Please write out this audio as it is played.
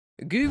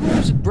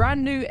Google's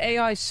brand new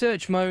AI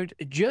search mode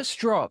just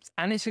dropped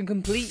and it's a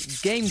complete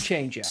game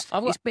changer.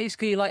 It's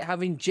basically like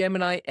having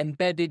Gemini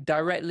embedded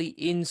directly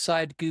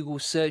inside Google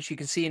search. You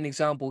can see an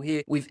example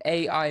here with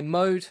AI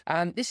mode.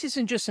 And this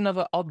isn't just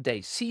another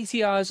update.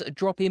 CTRs are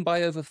dropping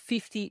by over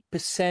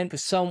 50% for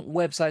some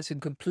websites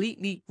and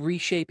completely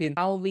reshaping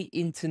how the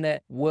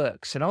internet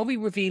works. And I'll be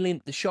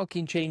revealing the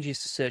shocking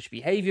changes to search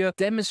behavior,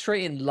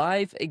 demonstrating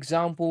live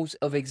examples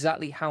of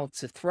exactly how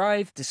to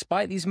thrive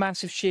despite these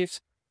massive shifts.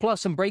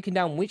 Plus, I'm breaking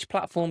down which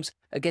platforms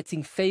are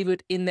getting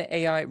favored in the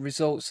AI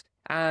results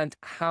and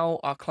how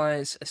our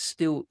clients are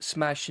still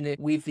smashing it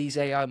with these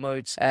AI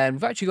modes. And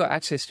we've actually got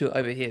access to it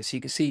over here. So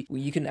you can see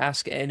you can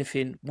ask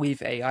anything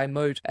with AI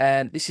mode.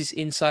 And this is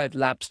inside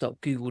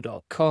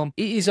labs.google.com.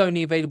 It is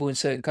only available in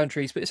certain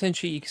countries, but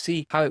essentially you can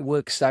see how it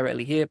works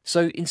directly here.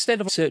 So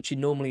instead of searching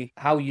normally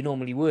how you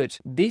normally would,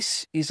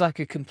 this is like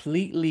a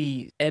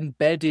completely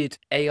embedded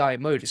AI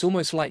mode. It's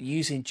almost like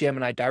using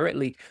Gemini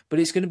directly, but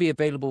it's going to be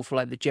available for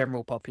like the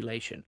general population.